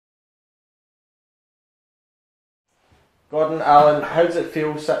Gordon, Alan, how does it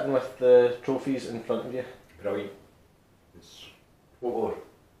feel sitting with the trophies in front of you? Brilliant. It's what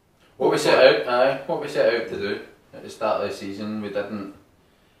we set out to do at the start of the season. We didn't.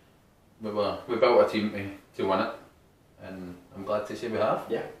 We built a team to win it, and I'm glad to say we have.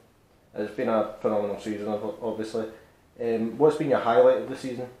 Yeah. It's been a phenomenal season, obviously. What's been your highlight of the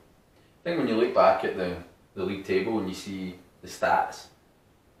season? I think when you look back at the league table and you see the stats,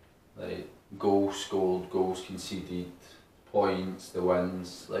 like goals scored, goals conceded, points, the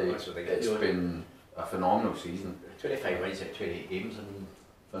wins, like it's been a phenomenal season. 25 wins at 28 games. I mean,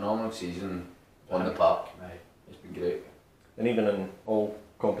 phenomenal season on the park. Aye. It's been great. And even in all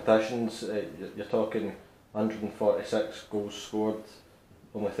competitions, you're talking 146 goals scored,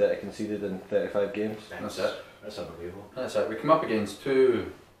 only 30 conceded in 35 games. That's it. That's unbelievable. That's it. We come up against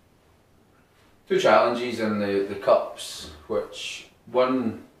two challenges in the cups, which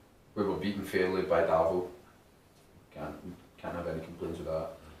one we were beaten fairly by Davos. Can't have any complaints with that.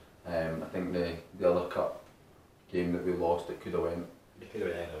 I think the other cup game that we lost, it could have went. Could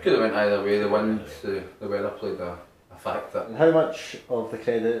have went either way. The wind, the weather played a factor. And how much of the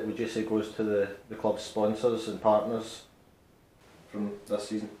credit would you say goes to the club's sponsors and partners from this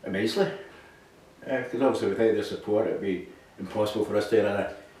season? Immensely. Because obviously without their support it would be impossible for us to run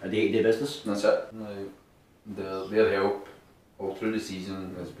a day-to-day business. That's it. Their help all through the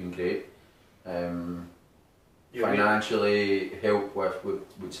season has been great. Financially, help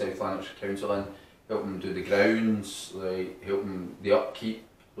with South Lanarkshire Council, help them do the grounds, like help them the upkeep.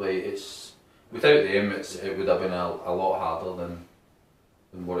 Like it's without them, it would have been a lot harder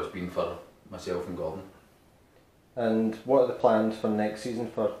than what it's been for myself and Gordon. And what are the plans for next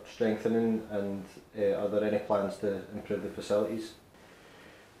season for strengthening, and are there any plans to improve the facilities?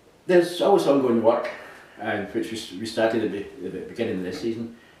 There's always ongoing work, and which we started at the beginning of this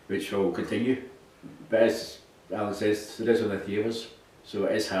season, which will continue. But as Alan says, there is only three of us, so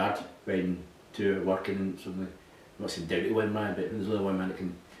it is hard when two are working and something. I'm not saying down to one man, but there's only one man that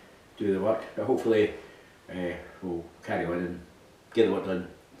can do the work. But hopefully we'll carry on and get the work done.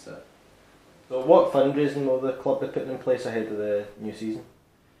 That's it. So what fundraising will the club be putting in place ahead of the new season?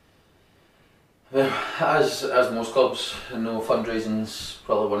 As most clubs, fundraising's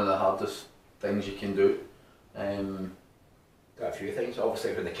probably one of the hardest things you can do. Got a few things,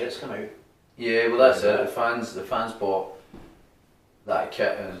 obviously when the kits come out. Yeah, well that's it. The fans bought that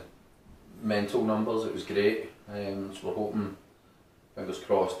kit in mental numbers. It was great. So we're hoping, fingers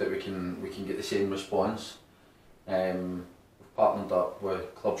crossed, that we can get the same response. We've partnered up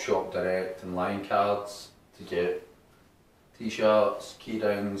with Club Shop Direct and Line Cards to get T-shirts, key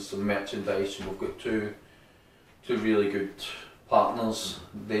rings, some merchandise. And we've got two really good partners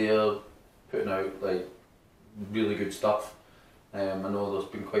there putting out like really good stuff. I know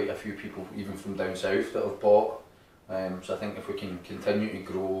there's been quite a few people even from down south that have bought. So I think if we can continue to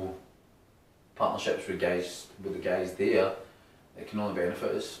grow partnerships with the guys there, it can only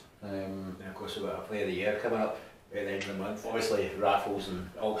benefit us. And of course we've got a Player of the Year coming up at the end of the month. Obviously raffles and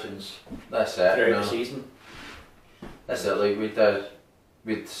auctions. That's it. Throughout the season. That's it. Like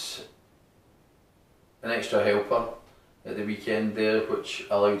we'd an extra helper at the weekend there, which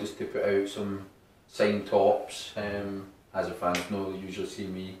allowed us to put out some signed tops. As a fans know, they usually see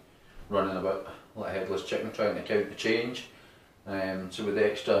me running about like a headless chicken trying to count the change. So with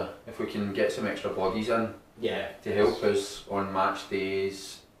the extra, if we can get some extra bodies in, to help us on match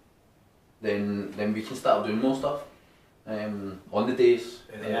days, then we can start doing more stuff on the days.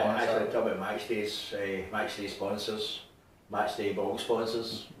 Actually, talk about match days, match day sponsors, match day ball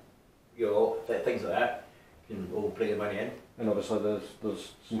sponsors, things like that. You can all bring the money in. And obviously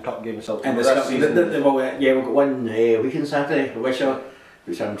there's some cup games out. And we've got one weekend Saturday,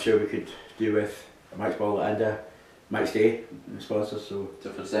 which I'm sure we could do with a match ball and a match day sponsors. So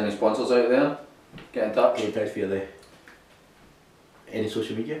if there's any sponsors out there, get in touch. Get in touch via any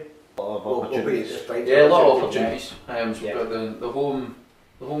social media. A lot of opportunities. Yeah, a lot of opportunities. So we've got the home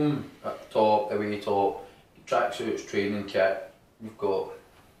at the top, the away top, tracksuits, training kit. We've got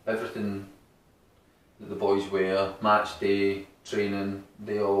everything that the boys wear, match day, training,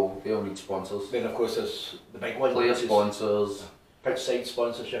 they all need sponsors. Then of course there's the big one. Player sponsors. Pitch side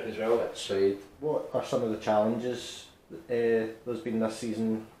sponsorship as well. Pitch side. What are some of the challenges there's been this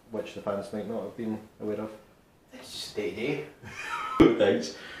season which the fans might not have been aware of? It's just day to day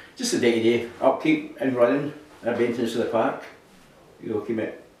things. Just the day to day upkeep and running and maintenance of the park.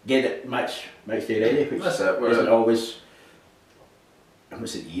 Get it match day ready, which isn't always, I wouldn't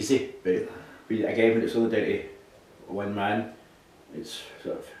say easy, but again when it's only down to one man, it's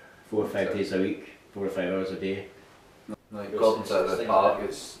sort of 4 or 5 days a week, 4 or 5 hours a day. Like Gordon's at the park,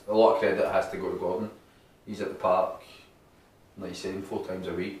 it's a lot of credit has to go to Gordon. He's at the park like you're saying, 4 times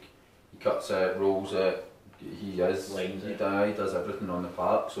a week. He cuts it, rolls it, he does everything on the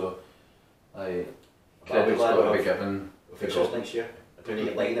park, so credit's got to be given. Fixtures next year. I don't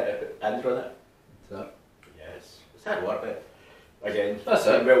need to line it and run it. That's it. Yes, it's hard work, but again, that's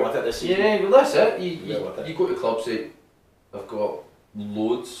it. Well worth it this season. Yeah, well that's it. You Well go to clubs that have got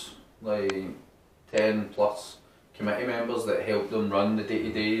loads, like 10 plus committee members that help them run the day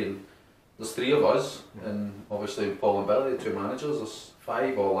to day, and there's 3 of us, and obviously Paul and Billy, the 2 managers, there's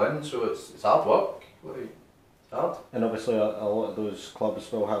 5 all in, so it's hard work. Like, it's hard. And obviously a lot of those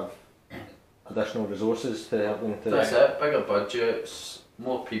clubs will have additional resources to help them to... That's it, bigger budgets,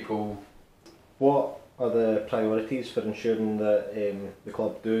 more people. What are the priorities for ensuring that the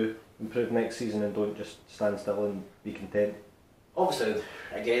club do improve next season and don't just stand still and be content? Obviously,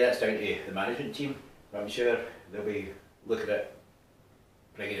 again, that's down to the management team. I'm sure they'll be looking at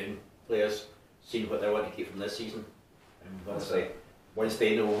bringing in players, seeing what they want to keep from this season. And once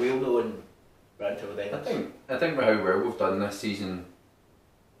they know, we'll know, and until then. I think with how well we've done this season,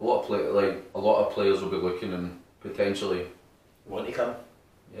 a lot of players will be looking and potentially want to come.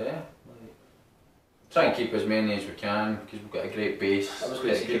 Yeah. Try and keep as many as we can because we've got a great base. I was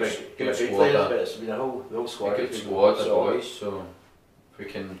going to say good big squad, players, but it's been the whole squad. A good squad of boys, so if we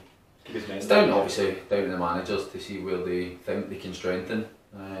can. It's down to the managers to see where they think they can strengthen,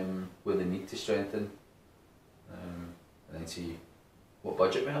 where they need to strengthen, and then see what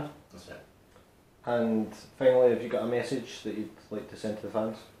budget we have. That's it. And finally, have you got a message that you'd like to send to the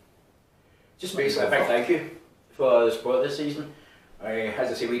fans? Just basically a big thank you for the support this season.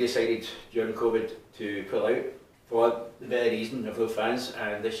 As I say, we decided during COVID to pull out for the very reason of those fans,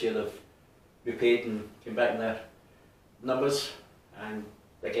 and this year they've repaid and came back in their numbers, and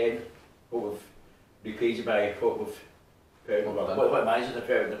again, what we've repaid you by what we've put out, what managers have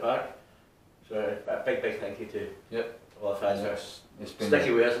put out in the park. So a big thank you to all the fans. It's been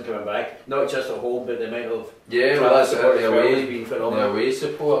sticky with us and coming back, not just at home, but the amount of that's support the away away, been phenomenal. The away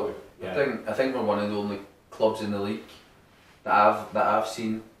support. Yeah. I think we're one of the only clubs in the league that I've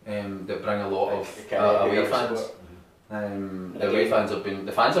seen that bring a lot of away fans. The away fans have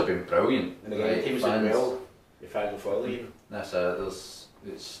been brilliant. And again, the teams doing well, the fans will follow you. That's it.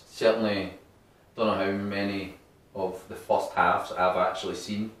 It's certainly, don't know how many of the first halves I've actually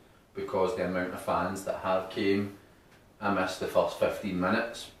seen, because the amount of fans that have came. I missed the first 15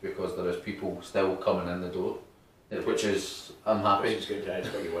 minutes because there is people still coming in the door, which is, I'm happy. Which is good, that's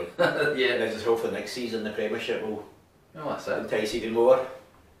what you want. Yeah. And I just hope for next season the Premiership will that's it. entice even more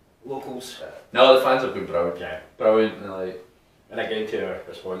locals. No, the fans have been brilliant. Yeah. Brilliant. And again to our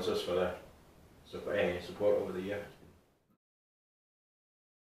sponsors for the support over the years.